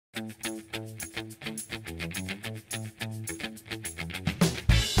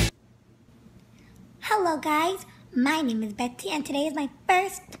Hello guys, my name is Betsy and today is my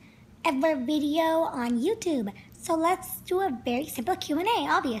first ever video on YouTube. So let's do a very simple Q&A,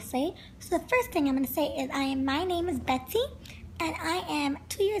 obviously. So the first thing I'm going to say is my name is Betsy and I am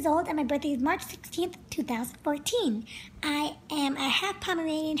 2 years old and my birthday is March 16th, 2014. I am a half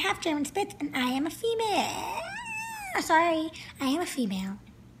Pomeranian, half German Spitz, and I am a female. Sorry, I am a female.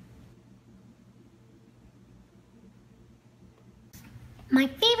 My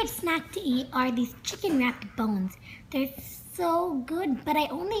favorite snack to eat are these chicken wrapped bones. They're so good, but I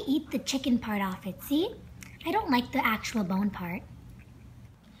only eat the chicken part off it, see? I don't like the actual bone part.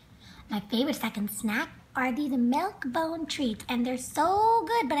 My favorite second snack are these milk bone treats, and they're so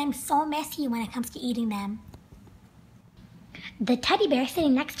good, but I'm so messy when it comes to eating them. The teddy bear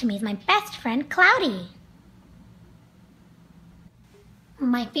sitting next to me is my best friend, Cloudy.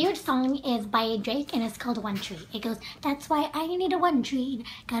 My favorite song is by Drake and it's called One Tree. It goes, that's why I need a one tree.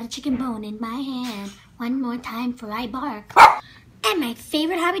 Got a chicken bone in my hand. One more time for I bark. And my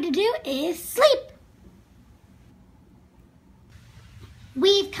favorite hobby to do is sleep.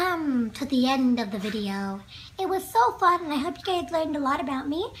 We've come to the end of the video. It was so fun and I hope you guys learned a lot about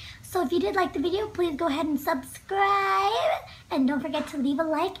me. So if you did like the video, please go ahead and subscribe. And don't forget to leave a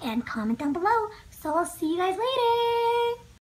like and comment down below. So I'll see you guys later.